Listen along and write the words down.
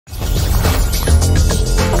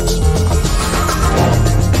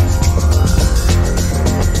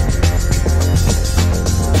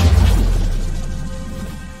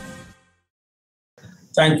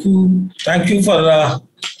Thank you. Thank you for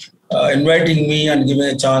inviting me and giving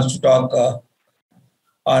a chance to talk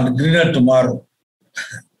on greener tomorrow.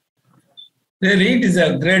 Really, it is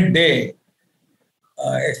a great day,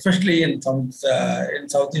 especially in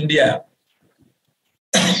South India,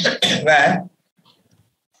 where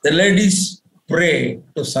the ladies pray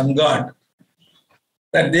to Sun God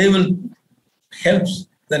that they will help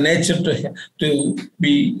the nature to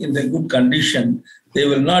be in the good condition. They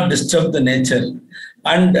will not disturb the nature.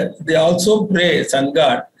 And they also pray, Sun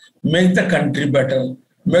God, make the country better,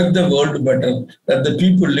 make the world better, that the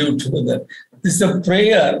people live together. This is a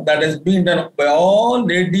prayer that has been done by all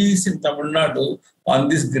ladies in Tamil Nadu on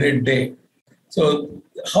this great day. So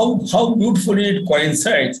how beautifully it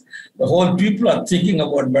coincides. The whole people are thinking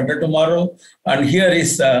about better tomorrow. And here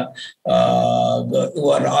is your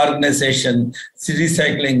organization,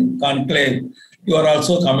 Recycling Conclave. You are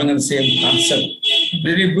also coming on the same concept.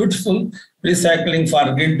 Very beautiful. Recycling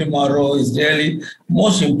for green tomorrow is really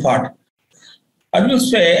most important. I will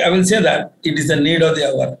say that it is the need of the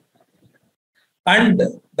hour. And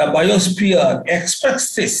the biosphere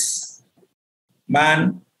expects this.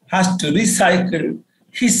 Man has to recycle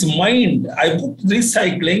his mind. I put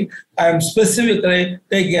recycling, I am specifically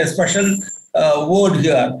taking a special word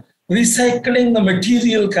here. Recycling the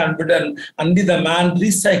material can be done until the man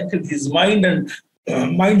recycles his mind and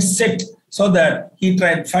mindset so that he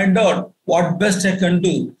try and find out what best I can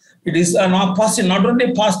do. It is not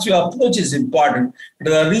only positive approach is important,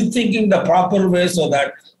 but rethinking the proper way so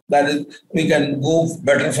that we can go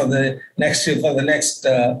better for the next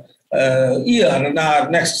year and our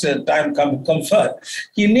next time comes forth.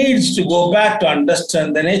 He needs to go back to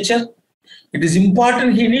understand the nature. It is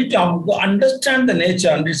important. He needs to understand the nature,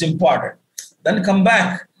 and it's important. Then come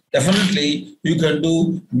back. Definitely, you can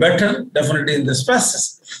do better, definitely in this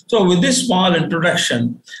process. So with this small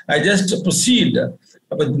introduction, I just proceed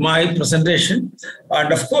with my presentation.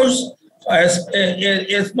 And of course, a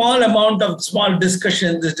small amount of small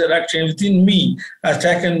discussion in this direction within me has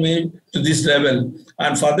taken me to this level.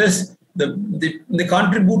 And for this, the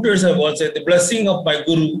contributors, I will say, the blessing of my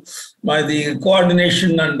guru, the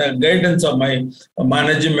coordination and the guidance of my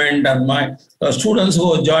management and my students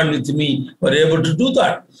who joined with me were able to do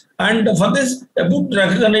that. And for this, a good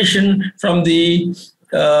recognition from the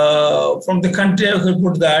country, I could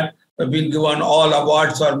put that, I've been given all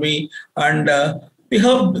awards for me. And we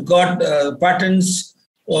have got patents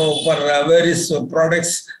for various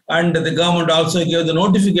products, and the government also gave the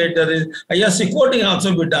notificator. ISC quoting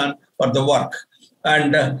also be done for the work.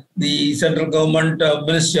 And the central government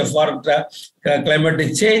Ministry of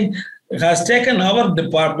Climatic Change has taken our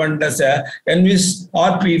department as a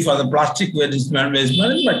RP for the plastic waste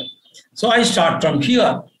management. So I start from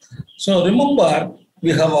here. So remember,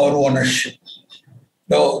 we have our ownership.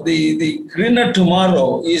 So the greener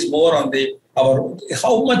tomorrow is more on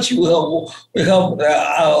how much we have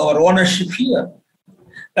our ownership here.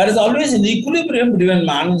 There is always an equilibrium between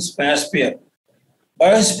man and biosphere.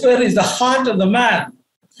 Biosphere is the heart of the man.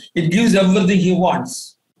 It gives everything he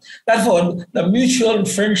wants. Therefore, the mutual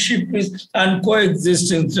friendship and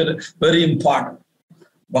coexistence is very important.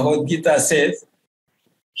 Bhagavad Gita says,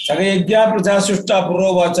 Sagayagya prajasushta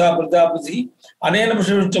purovacha prajapati anena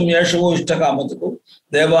prashustam yasho ishtakamatuku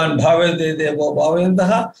devan bhavede devo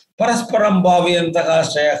bhavendaha parasparam bhavendaha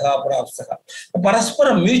shayakha prapsaha.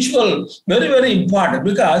 Parasparam mutual, very, very important,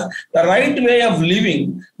 because the right way of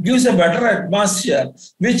living gives a better atmosphere,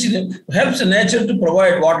 which helps nature to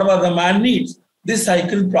provide whatever the man needs. This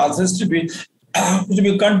cycle process to be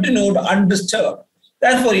continued undisturbed.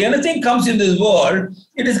 Therefore, anything comes in this world,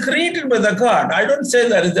 it is created by the God. I don't say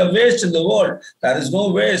there is a waste in the world. There is no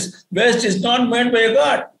waste. Waste is not made by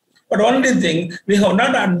God. But only thing, we have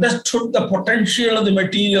not understood the potential of the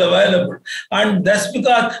material available. And that's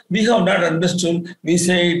because we have not understood, we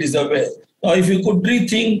say it is a waste. Now, if you could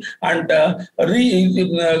rethink and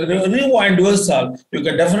rewind yourself, you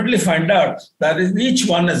can definitely find out that each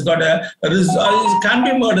one has got can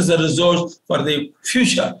be made as a resource for the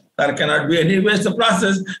future. There cannot be any waste the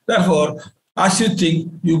process. Therefore, as you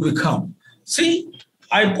think, you become. See,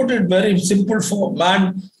 I put it very simple for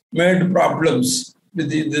man-made problems.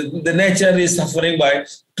 The nature is suffering by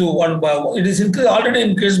it is already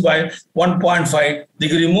increased by 1.5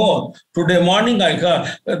 degree more. Today morning, I got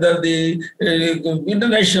the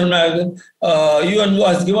international UN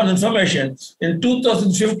was given information. In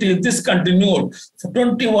 2050, this continued.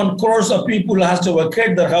 21 crores of people has to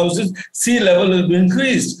vacate their houses. Sea level will be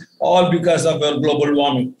increased, all because of global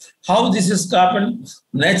warming. How this has happened?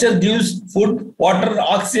 Nature gives food, water,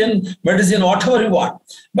 oxygen, medicine, whatever you want.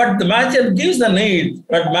 But the nature gives the need,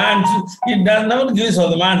 but man, it never gives for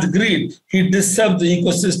the man's greed, he disturbs the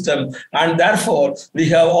ecosystem, and therefore we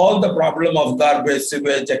have all the problem of garbage,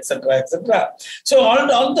 sewage, etc., etc. So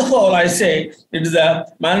on the whole, I say it is a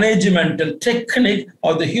managemental technique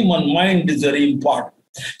of the human mind is very important.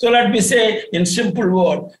 So let me say in simple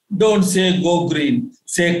word, don't say go green,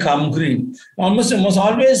 say come green. Almost must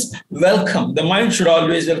always welcome. The mind should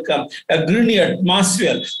always welcome a greeny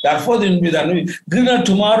atmosphere. Therefore, there will be the greener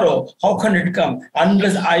tomorrow. How can it come?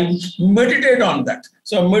 Unless I meditate on that.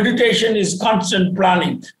 So meditation is constant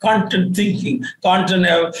planning, constant thinking, constant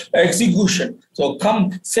execution. So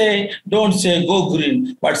don't say go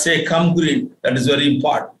green, but say come green. That is very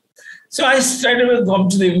important. So I straight away come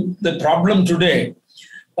to the problem today.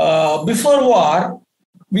 Before war,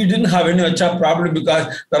 we didn't have any such problem because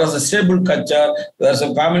there was a stable culture, there was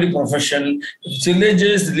a family profession,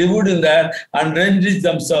 villages lived in there and enriched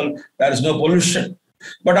themselves, there is no pollution.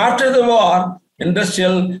 But after the war,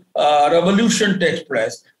 industrial revolution takes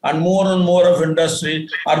place and more of industry,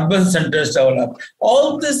 urban centers develop.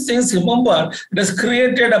 All these things, remember, it has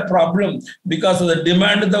created a problem because of the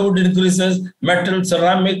demand of the wood increases, metal,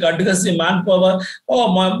 ceramic, adhesive, manpower.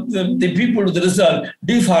 The people with the result,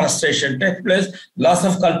 deforestation takes place, loss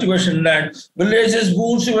of cultivation land, villages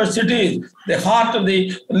move to cities, the heart of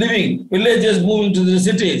the living, villages moving to the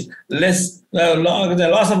cities, the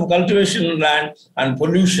loss of cultivation land and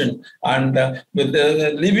pollution, and with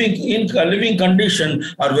the living condition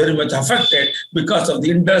are very much affected because of the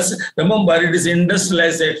industry. Remember, it is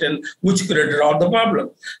industrialization which created all the problem.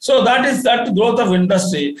 So that growth of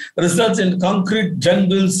industry results in concrete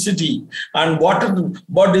jungle city and water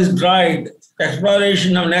bodies dried,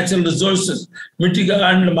 exploration of natural resources, mitigation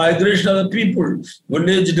and migration of the people,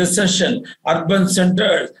 village recession, urban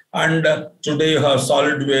centers, and today you have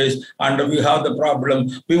solid waste, and we have the problem.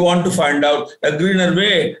 We want to find out a greener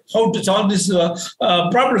way, how to solve this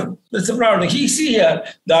problem. That's the problem. You see here,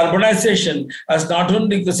 the urbanization has not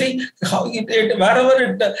only, how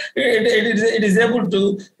wherever it is able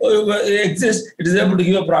to exist, it is able to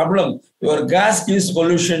give a problem. Your gas gives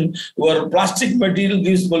pollution, your plastic material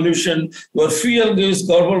gives pollution, your fuel gives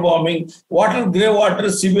global warming, water, grey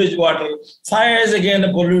water, sewage water, fire is again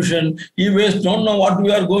a pollution, e-waste, don't know what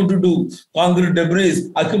we are going to do, concrete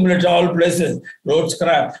debris accumulate all places, road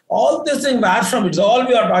scrap, all these things are from, it's all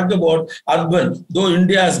we are talking about urban, though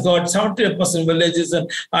India has got 70% villages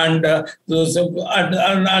and these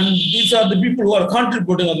are the people who are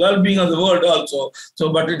contributing to the well-being of the world also,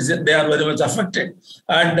 but they are very much affected.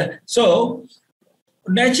 And so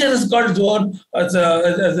nature has got its own, as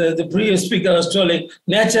the previous speaker was telling,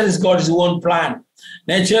 nature has got its own plan.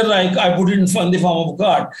 Nature, like I put it in the form of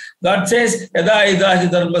God. God says, Yada idahi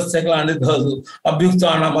dharmasya klanidhasu,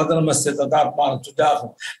 abhyuktana madharmasya tatatmana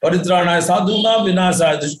sujasu, paritrana sadhuna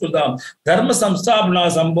vinasa dushkutam, dharma samstabna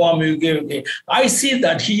sambhvam yuge yuge. I see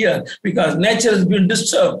that here because nature has been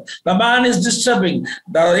disturbed. The man is disturbing.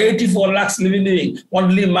 There are 84 lakhs living.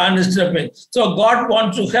 Only man is disturbing. So God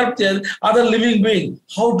wants to help the other living being.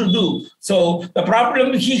 How to do? So the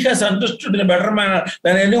problem he has understood in a better manner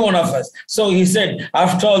than any one of us. So he said,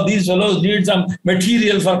 after all, these fellows need some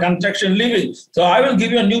material for construction living. So I will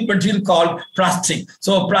give you a new material called plastic.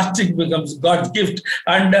 So plastic becomes God's gift.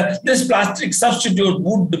 And this plastic substitute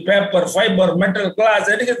wood, paper, fiber, metal, glass,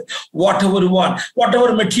 anything, whatever you want,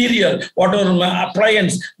 whatever material, whatever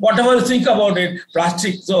appliance, whatever you think about it,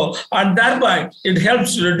 plastic. So, and thereby it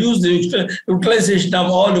helps to reduce the utilization of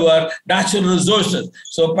all your natural resources.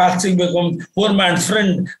 So plastic becomes poor man's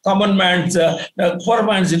friend, common man's, poor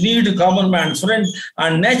man's need, common man's friend.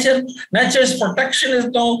 And nature's protection is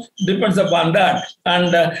now depends upon that.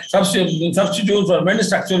 And substitutes for many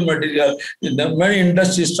structural material. Many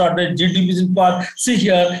industries started, GDPs in part. See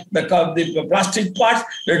here, the plastic part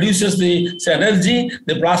reduces the energy.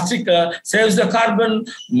 The plastic saves the carbon.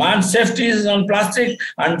 Man's safety is on plastic,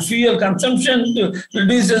 and fuel consumption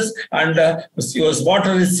reduces, and your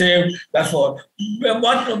water is saved. Therefore,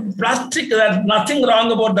 what plastic? There's nothing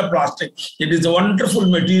wrong about the plastic. It is a wonderful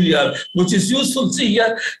material which is useful. See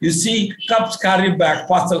here, you see cups, carry bag,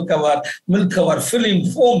 parcel cover, milk cover, film,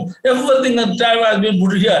 foam, everything that has been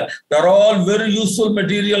put here. They're all very useful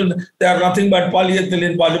material. They are nothing but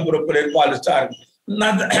polyethylene, polypropylene, polystyrene.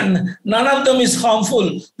 None of them is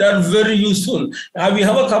harmful. They are very useful. Have you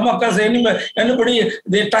ever come across anybody,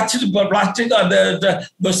 they touched plastic or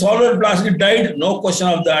the solid plastic died? No question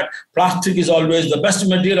of that. Plastic is always the best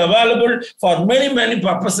material available for many, many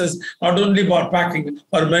purposes, not only for packing,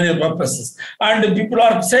 for many purposes. And people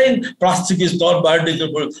are saying plastic is not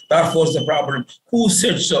biodegradable, therefore the problem. Who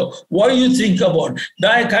said so? What do you think about?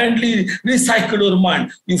 I kindly recycle your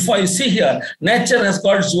mind. If I see here, nature has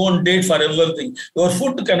got its own date for everything. Your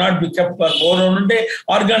food cannot be kept for more than a day.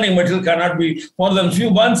 Organic material cannot be more than few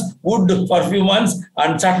months. Wood for few months,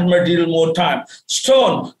 and certain material more time.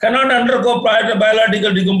 Stone cannot undergo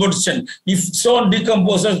biological decomposition. If stone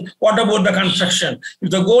decomposes, what about the construction?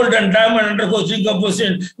 If the gold and diamond undergoes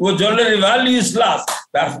decomposition, your jewelry value is lost.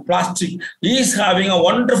 That plastic is having a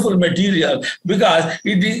wonderful material because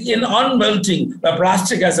it is in unmelting. The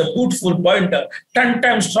plastic has a beautiful binder, 10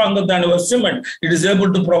 times stronger than our cement. It is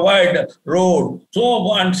able to provide road,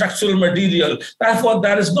 soap, and structural material. Therefore,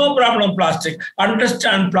 there is no problem with plastic.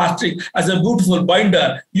 Understand plastic as a beautiful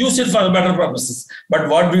binder. Use it for better purposes. But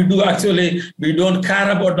what we do actually, we don't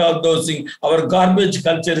care about all those things. Our garbage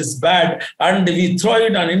culture is bad, and we throw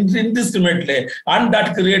it on indiscriminately, and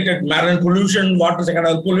that created marine pollution, water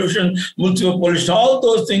secondary pollution, municipal pollution, all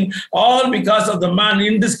those things, all because of the man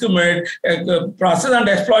indiscriminate process and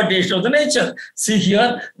exploitation of the nature. See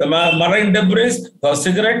here, the marine debris, the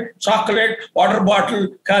cigarette, chocolate, water bottle,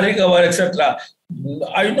 carry cover, etc.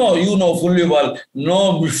 I know, you know fully well,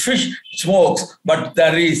 no fish smokes, but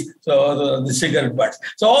there is the cigarette butts.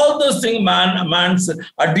 So all those things, man's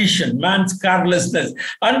addition, man's carelessness,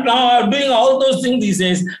 and now doing all those things these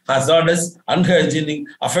days, hazardous, unhygienic,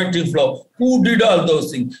 affecting flow. Who did all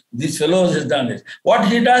those things? These fellows have done it. What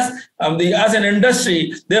he does, as an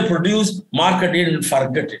industry, they produce, market it, and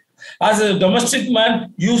forget it. As a domestic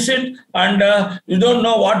man, use it, and you don't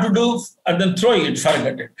know what to do, and then throw it,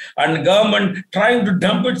 forget it. And government trying to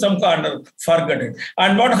dump it some corner, forget it.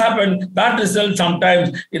 And what happened? That results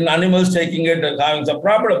sometimes in animals taking it and having some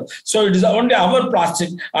problem. So it is only our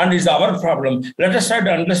plastic, and it's our problem. Let us try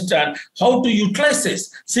to understand how to utilize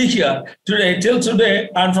this. See here, today, till today,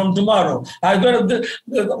 and from tomorrow, I got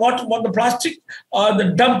what the plastic,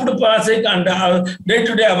 the dumped plastic and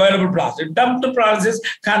day-to-day available plastic. Dumped plastics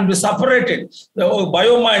can be separated. The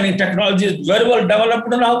biomining technology is very well developed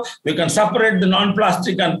now. We can separate the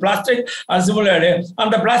non-plastic and plastic, and similarly,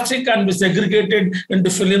 and the plastic can be segregated into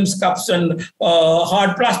films, cups, and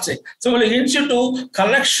hard plastic. Similarly, in situ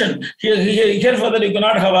collection, here further you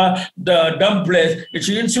cannot have the dump place. It's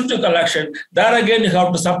in situ collection. There again you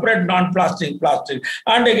have to separate non-plastic, plastic,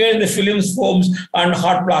 and again the films, foams, and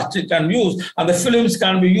hard plastic can be used. And the films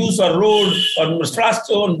can be used for road, or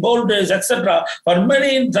stone, boulders, etc. for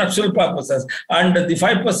many industrial purposes. And the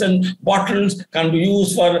 5% bottles can be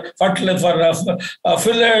used for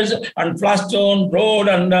fillers and plastone, road,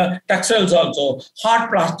 and textiles also. Hard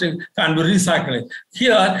plastic can be recycled.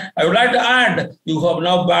 Here, I would like to add, you have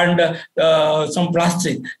now banned some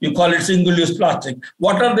plastic. You call it single-use plastic.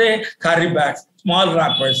 What are they? Carry bags, small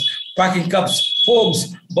wrappers, packing cups,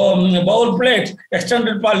 foams, bowl plates,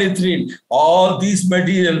 extended polyethylene. All these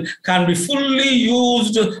material can be fully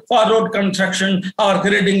used for road construction or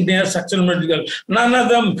creating their structural material. None of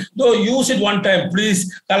them, though use it one time,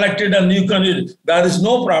 please collect it and you can use it. There is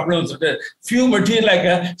no problem with it. Few material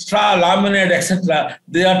like straw, laminate, etc.,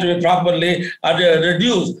 they have to be properly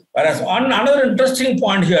reduced. Whereas another interesting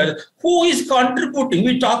point here, who is contributing?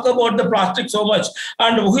 We talk about the plastic so much,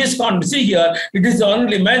 and who is contributing? See here, it is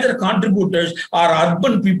only major contributors are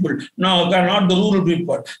urban people. No, they are not the rural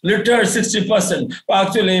people. Litter 60%.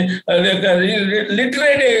 Actually,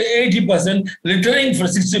 literate 80%, littering for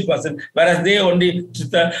 60%, whereas they only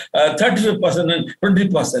 35% and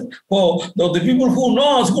 20%. So the people who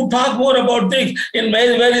knows, who talk more about things in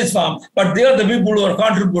various forms, but they are the people who are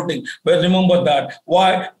contributing. But remember that.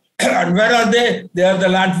 Why? And where are they? They are the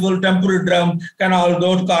landfill, temporary drum, canal,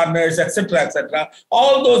 road corners, etc., etc.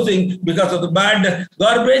 All those things because of the bad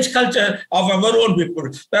garbage culture of our own people.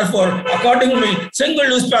 Therefore, according to me,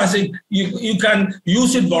 single-use plastic, you can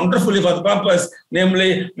use it wonderfully for the purpose.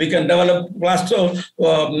 Namely, we can develop plastone.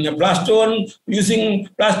 Using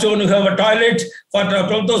plastone, you have a toilet for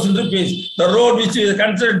 12,000 rupees. The road, which is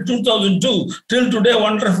considered 2002, till today,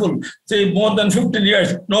 wonderful. Say more than 15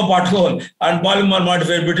 years, no pothole, and polymer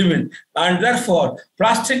modified bitumen. And therefore,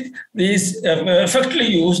 plastic is effectively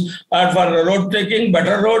used for road taking,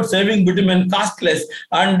 better road, saving bitumen, costless,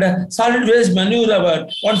 and solid waste manure.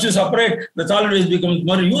 Once you separate, the solid waste becomes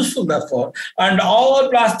more useful, therefore. And all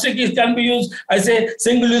plastic can be used. I say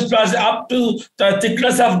single-use plastic up to the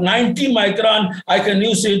thickness of 90 micron, I can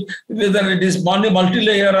use it, whether it is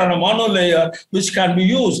multi-layer or a mono-layer, which can be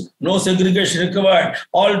used. No segregation required.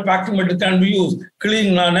 All packing material can be used.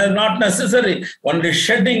 Clean, not necessary. Only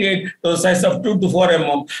shedding shrinking it to the size of 2 to 4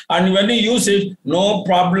 mm. And when you use it, no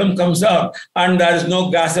problem comes out, and there is no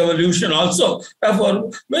gas evolution also.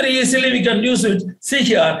 Therefore, very easily we can use it. See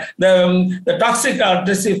here, the toxic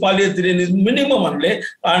characteristic polyethylene is minimum only,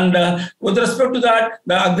 and with respect to that,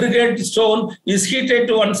 the aggregate stone is heated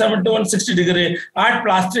to 170 to 160 degree. Add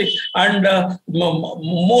plastic and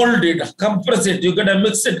mold it, compress it. You get a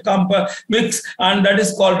mix, and that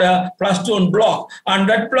is called a plastone block. And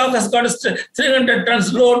that block has got a 300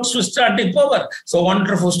 tons load to static power. So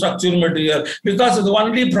wonderful structural material, because of the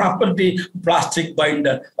only property, plastic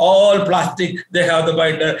binder. All plastic, they have the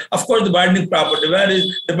binder. Of course, the binding property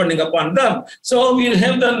varies depending upon them. So we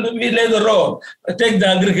lay the road, take the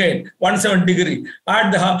aggregate 170 degree,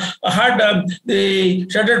 add the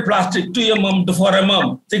shredded plastic 2 mm to 4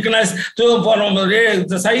 mm thickness, 2 4 mm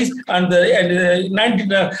the size, and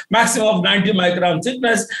the maximum of 90 micron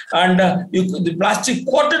thickness, and the plastic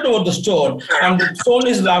coated over the stone, and the stone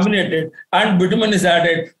is laminated, and bitumen is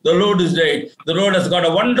added. The load is laid. The road has got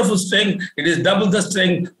a wonderful strength. It is double the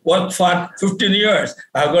strength, worked for 15 years.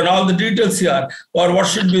 I have got all the details here, or what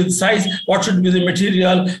should be the size, what should be the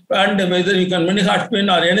material, and whether you can mini hot pin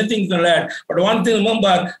or anything you can add. But one thing,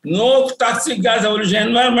 remember, no toxic gas evolution,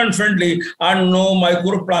 environment friendly, and no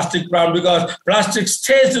microplastic problem, because plastic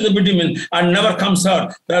stays to the bitumen and never comes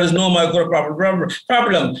out. There is no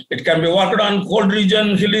problem. It can be worked on cold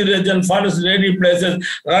region, hilly region, forest ready places,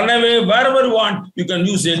 run away, wherever you want, you can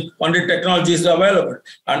use it. Only technology is available.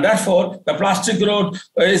 And therefore, the plastic road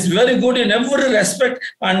is very good in every respect,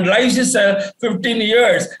 and lives is 15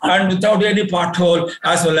 years and without any pothole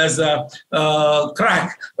as well as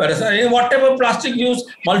crack. Whereas whatever plastic use,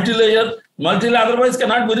 multi-layer, otherwise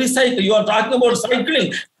cannot be recycled. You are talking about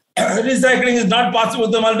cycling. Recycling is not possible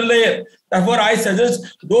with the multi-layer. Therefore, I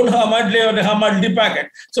suggest don't have multi-layer, have multi-packet.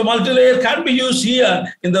 So multi-layer can be used here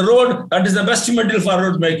in the road. That is the best material for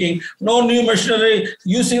road making. No new machinery.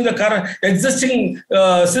 Using the current existing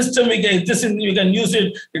system, we can use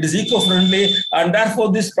it. It is eco-friendly, and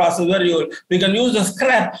therefore this process is very good. We can use the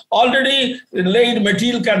scrap. Already laid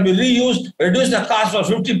material can be reused, reduce the cost for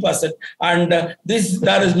 50%, and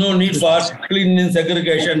there is no need for cleaning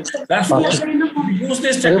segregation. Therefore, use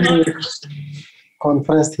this technology.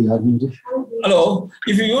 Conference here. Hello.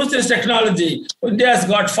 If you use this technology, India has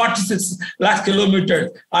got 46 lakh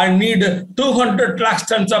kilometers. I need 200 lakh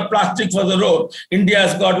tons of plastic for the road. India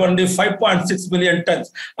has got only 5.6 million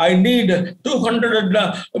tons. I need 200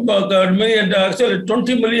 million, actually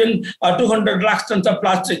 20 million or 200 lakh tons of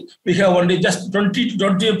plastic. We have only just 20 to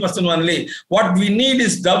 20% only. What we need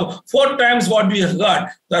is 4 times what we have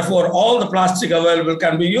got. Therefore, all the plastic available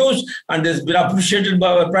can be used, and it's been appreciated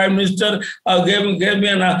by our Prime Minister. Gave me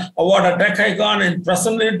an award at Tech Icon, and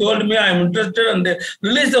personally told me I am interested, and they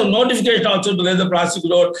released a notification also to lay the plastic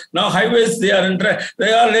road. Now highways, they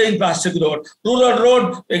are laying plastic road. Rural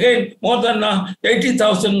road, again, more than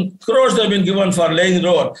 80,000 crores have been given for laying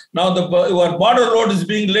road. Now our border road is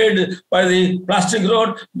being laid by the plastic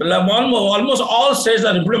road. Almost all states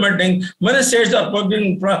are implementing. Many states are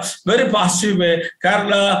working very positive way.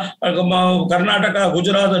 Kerala, Karnataka,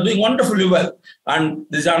 Gujarat are doing wonderfully well. And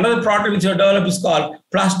this is another product which we have developed is called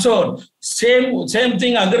Plastone. Same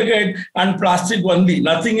thing, aggregate and plastic only,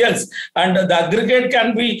 nothing else. And the aggregate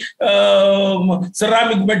can be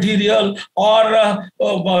ceramic material, or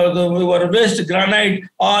your waste granite,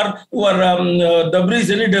 or your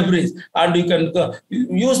debris, any debris. And you can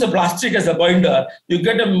use the plastic as a binder. You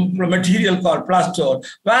get a material called Plastone,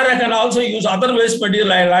 where I can also use other waste material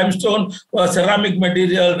like limestone, ceramic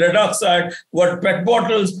material, red oxide, PET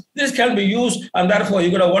bottles. This can be used, and therefore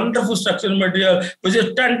you get a wonderful structural material which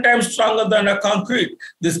is 10 times stronger than a concrete.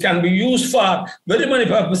 This can be used for very many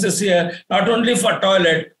purposes here, not only for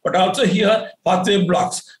toilet, but also here pathway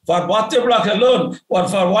blocks. For pathway block alone, or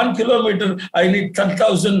for 1 kilometer, I need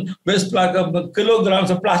 10,000 waste kilograms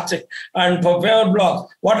of plastic. And for paver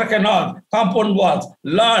blocks, water canal, compound walls,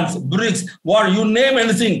 lawns, bricks, you name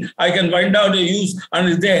anything, I can find out a use and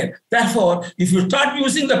it's there. Therefore, if you start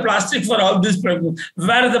using the plastic for all these problems,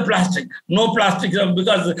 where is the plastic? No plastic,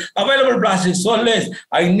 because available plastic is so less.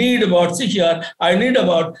 I need about, see here, I need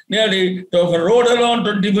about nearly, for road alone,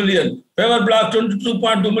 20 million. Paver block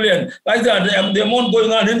 22.2 million. Like that, the amount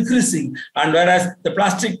going on increasing. And whereas the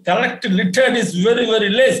plastic collected, littered is very, very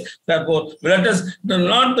less. Therefore, let us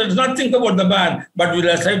not think about the ban, but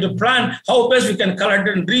we'll try to plan how best we can collect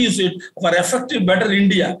and reuse it for effective, better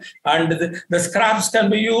India. And the scraps can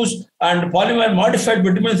be used, and polymer modified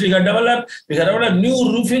vitamins we have developed. We have developed new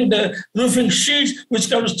roofing sheets which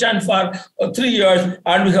can stand for 3 years.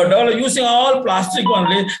 And we have developed using all plastic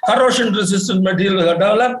only, corrosion resistant material we have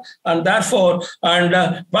developed. And therefore,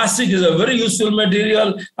 plastic is a very useful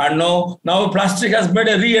material. And now plastic has made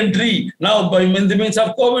a re-entry now by the means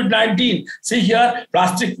of COVID-19. See here,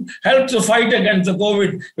 plastic helps to fight against the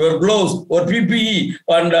COVID. Your gloves or PPE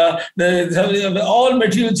and all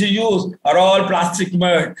materials you use are all plastic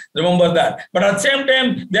made. Remember that. But at the same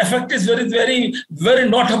time, the effect is very, very, very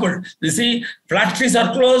notable. You see, factories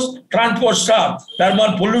are closed, transport stopped,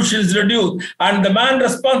 thermal pollution is reduced, and the man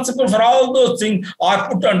responsible for all those things are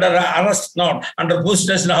put under arrest now, under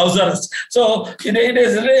post-test and house arrest. So it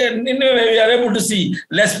is in a way we are able to see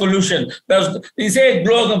less pollution. We say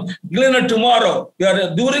greener tomorrow.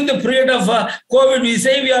 During the period of COVID, we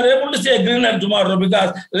say we are able to say greener tomorrow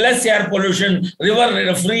because less air pollution,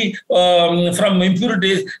 river free from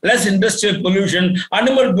impurities, less industrial pollution,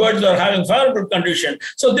 animal birds are having favorable condition.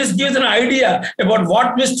 So this gives an idea about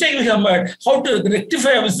what mistake we have made, how to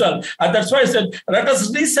rectify ourselves. And that's why I said, let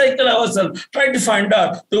us recycle ourselves, try to find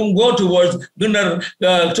out to go towards greener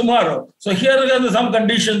tomorrow. So here are some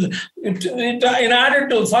conditions. In addition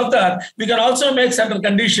to further, we can also make certain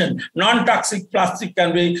conditions. Non-toxic plastic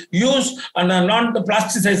can be used and a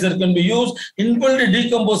non-plasticizer can be used. Inbuilt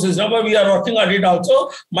decomposers, now we are working on it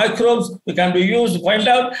also. Microbes can be used to find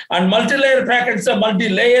out, and multi-layer packets,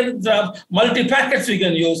 multi-layers, multi-packets we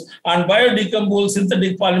can use, and biodegradable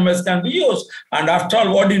synthetic polymers can be used. And after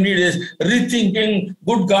all, what you need is rethinking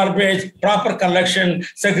good garbage, proper collection,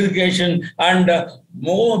 segregation, and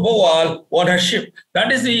above all, ownership.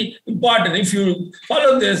 That is the important. If you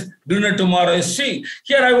follow this, greener tomorrow is free.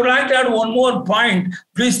 Here, I would like to add one more point.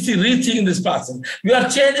 Please rethink this process. We are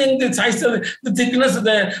changing the size of the thickness of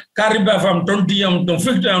the carry bag from 20 m to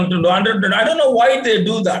 50 m to 100 m. I don't know why they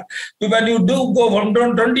do that. When you do go from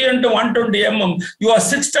 20 m to 120 mm, you are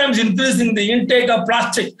 6 times increasing the intake of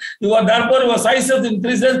plastic. You are therefore your size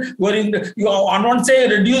increases. You are on one say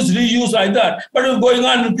reduce, reuse like that, but you're going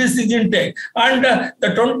on increasing intake. And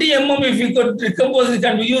the 20 mm, if you could decompose, it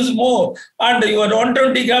can be used more. And your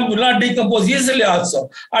 120 gram will not decompose easily also.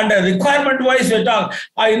 And requirement-wise, we talk,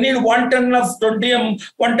 I need 1 ton of 20 m,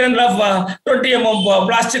 1 ton of 20 mm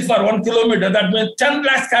plastic for 1 kilometer. That means 10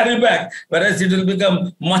 lakhs carry back, whereas it will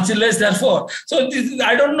become much less therefore. So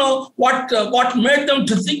I don't know what made them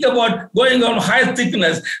to think about going on high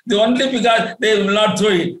thickness. Only because they will not throw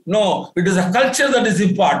it. No, it is a culture that is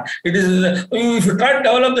important. It is if you try to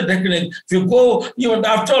develop the technique, if you go even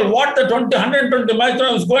after all, what the 120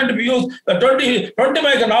 micron is going to be used, the 20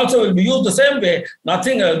 micron also will be used the same way.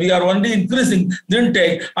 Nothing. We are only increasing the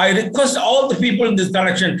intake. I request all the people in this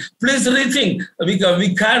direction, please rethink, because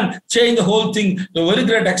we can change the whole thing to a very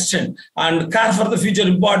great extent, and care for the future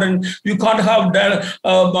important. You can't have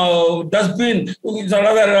dustbin,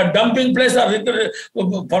 another dumping place.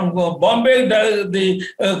 From Bombay, the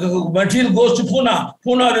material goes to Pune.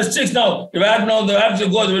 Pune restricts now. Where now the actual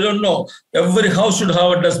goes, we don't know. Every house should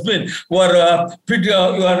have a dustbin. You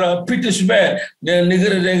are British where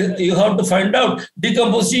you have to find out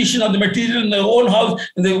decomposition of the material in the own house,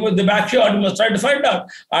 in the backyard. You must try to find out,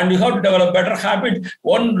 and you have to develop better habit.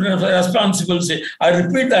 One responsibility. I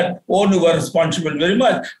repeat that. One, you are responsible very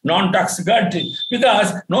much. Non-toxicity,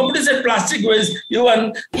 because nobody said plastic waste.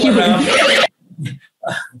 Even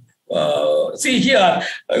see here,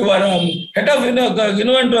 you are head of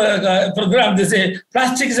program. They say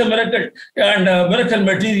plastic is a miracle and miracle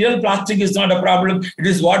material. Plastic is not a problem. It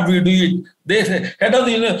is what we do it. They say, head of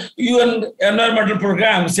the UN environmental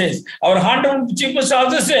program says, our Honorable Chief Minister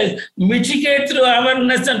also says, mitigate through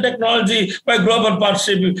awareness and technology by global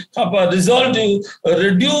partnership, resolve to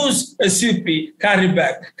reduce SUP, carry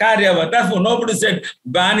back, carry over. Therefore, nobody said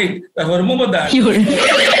ban it. Therefore, remember that.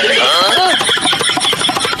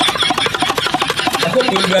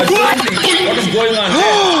 What is going on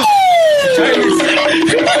there? The child is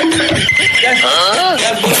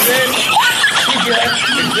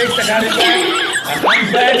it takes the carry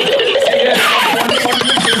bag and comes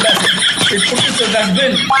back, it puts it to that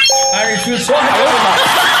bin, and it feels so happy.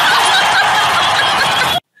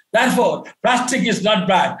 Therefore, plastic is not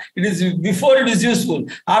bad. It is before it is useful.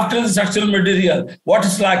 After the structural material, what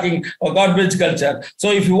is lacking? A garbage culture.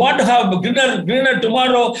 So if you want to have a greener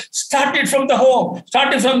tomorrow, start it from the home.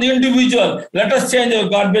 Start it from the individual. Let us change our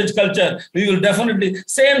garbage culture. We will definitely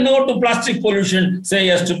say no to plastic pollution, say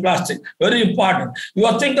yes to plastic. Very important. You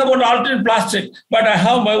are thinking about alternate plastic, but I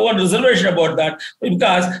have my own reservation about that,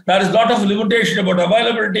 because there is a lot of limitation about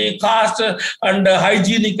availability, cost, and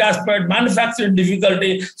hygienic aspect, manufacturing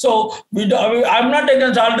difficulty. So I'm not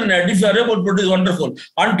against alternate. If you are able to produce, wonderful.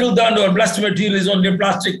 Until then, our blessed material is only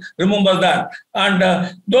plastic. Remember that. And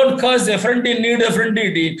don't curse a friend in need, a friend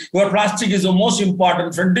in need. Your plastic is the most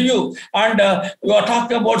important friend to you. And you are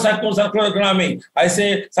talking about circular economy. I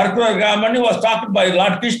say circular economy was talked by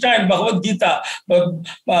Lord Krishna in Bhagavad Gita.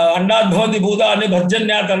 Annad bhavati bhutani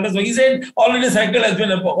bhajanyat. He said already cycle has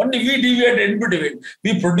been only we deviate in between.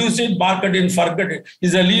 We produce it, market it, forget it.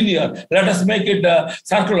 It's a linear. Let us make it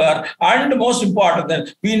circular. And most important, then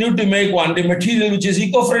we need to make one the material which is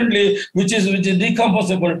eco-friendly, which is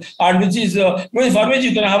decomposable, and which is for which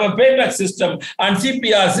you can have a payback system. And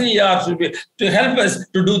CPR, CER should be to help us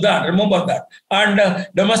to do that. Remember that. And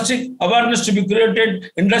domestic awareness to be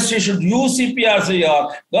created. Industry should use CPR, CER.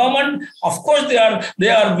 Government, of course, they are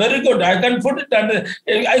very good. I can put it, and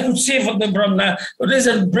I could see from them from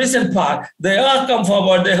recent part. They have come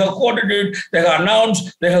forward. They have quoted it. They have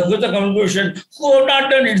announced. They have given the conclusion. Who have not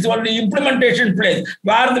done it? It's only implementation place.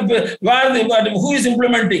 Who is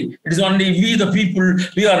implementing? It is only we, the people.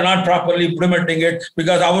 We are not properly implementing it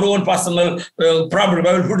because our own personal problem.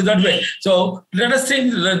 I will put it that way. So let us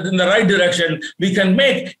think in the right direction. We can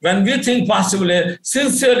make, when we think possibly,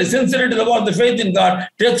 sincerity about the faith in God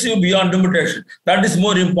takes you beyond limitation. That is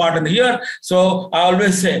more important here. So I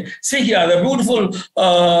always say, see here, the beautiful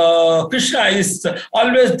Krishna is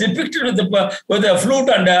always depicted with a flute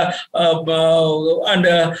and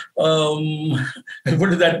what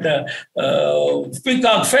is that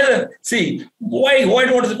peacock feather. See, why?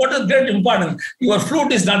 What is great important? Your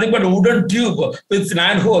flute is nothing but a wooden tube with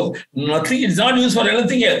 9 holes. Nothing. It's not used for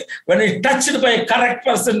anything else. When it's touched by a correct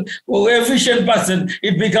person, efficient person,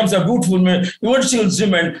 it becomes a beautiful universal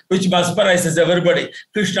instrument which mesmerizes everybody.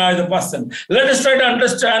 Krishna is the person. Let us try to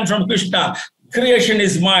understand from Krishna. Creation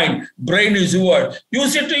is mine, brain is yours.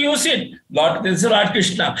 Use it to use it. This is Lord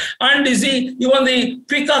Krishna. And you see, even the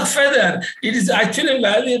peacock feather, it is actually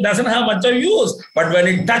it doesn't have much of use. But when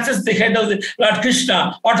it touches the head of the Lord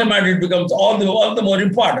Krishna, automatically it becomes all the more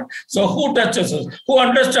important. So who touches us? Who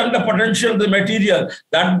understands the potential of the material?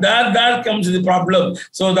 That comes the problem.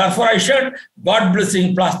 So therefore I said, God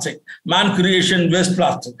blessing plastic, man creation waste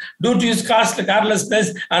plastic. Due to his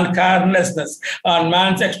carelessness and carelessness and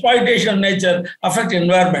man's exploitation of nature, affect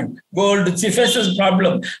environment. Gold, it's the fastest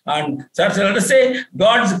problem. And so let us say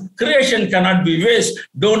God's creation cannot be waste.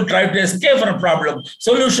 Don't try to escape from a problem.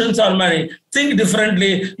 Solutions are many. Think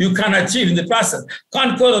differently, you can achieve in the process.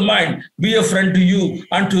 Conquer the mind, be a friend to you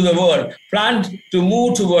and to the world. Plan to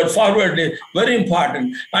move forwardly, very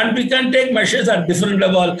important. And we can take measures at different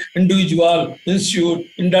level, individual, institute,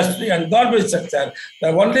 industry, and garbage sector. The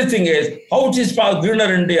only thing is, how it is for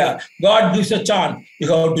greener India? God gives a chance,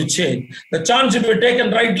 you have to change. The chance to be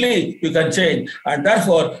taken rightly, you can change. And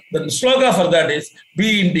therefore, the slogan for that is,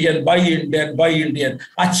 be Indian, buy Indian, buy Indian.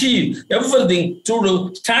 Achieve everything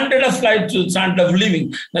to standard of life, to standard of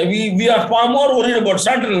living. Now we are far more worried about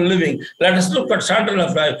standard of living. Let us look at standard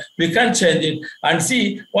of life. We can change it and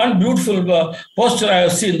see one beautiful poster I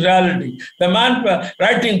have seen in reality. The man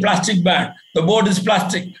writing plastic ban. The board is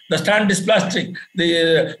plastic, the stand is plastic,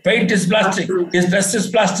 the paint is plastic, his dress is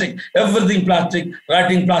plastic, everything plastic,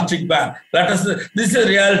 writing plastic ban. This is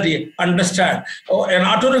reality, understand. An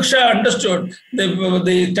auto rickshaw understood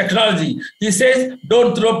the technology. He says,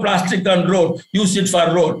 don't throw plastic on road, use it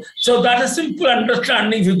for road. So that is simple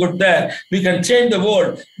understanding. If we go there, we can change the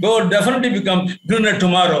world. The world definitely become greener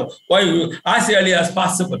tomorrow. Why? As early as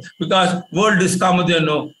possible, because world is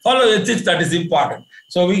Kamadhyano. Follow ethics, that is important.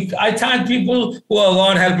 So I thank people who have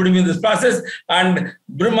gone helping me in this process. And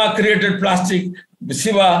Brahma created plastic.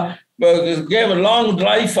 Shiva gave a long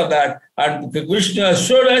life for that. And Krishna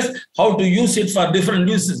showed us how to use it for different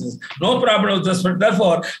uses. No problem with this.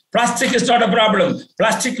 Therefore, plastic is not a problem.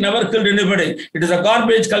 Plastic never killed anybody. It is a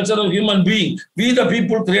garbage culture of human being. We, the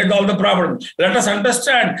people, create all the problems. Let us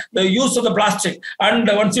understand the use of the plastic. And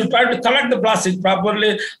once you try to collect the plastic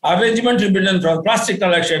properly, arrangement will be done for plastic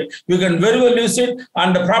collection. You can very well use it.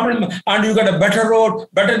 And the problem, and you get a better road,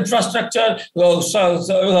 better infrastructure,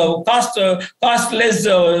 costless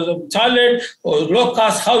toilet,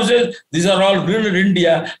 low-cost houses. These are all greener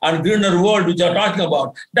India and greener world which are talking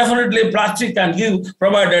about. Definitely plastic can give,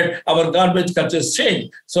 provided our garbage cultures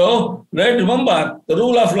change. So remember the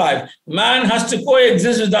rule of life. Man has to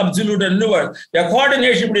coexist with the absolute and universe. The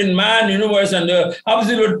coordination between man, universe, and the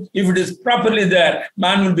absolute, if it is properly there,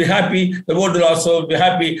 man will be happy, the world will also be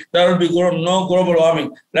happy. There will be no global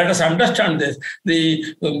warming. Let us understand this.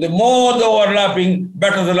 The more the overlapping,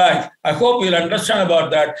 better the life. I hope you'll understand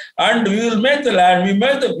about that. and we will make the land.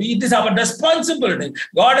 It is our responsibility.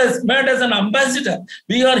 God has made us an ambassador.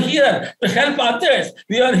 We are here to help others.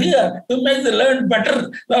 We are here to make the land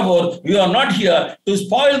better. Therefore, we are not here to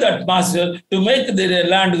spoil the atmosphere, to make the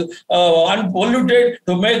land unpolluted,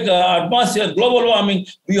 to make atmosphere global warming.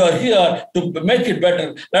 We are here to make it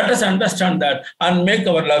better. Let us understand that and make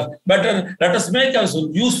our life better. Let us make us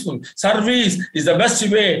useful. Service is the best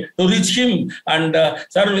way to reach Him, and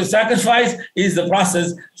sacrifice is the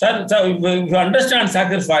process. So if you understand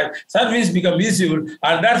sacrifice, service becomes useful,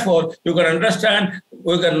 and therefore you can understand,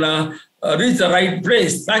 we can reach the right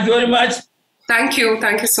place. Thank you very much. Thank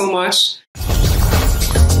you so much.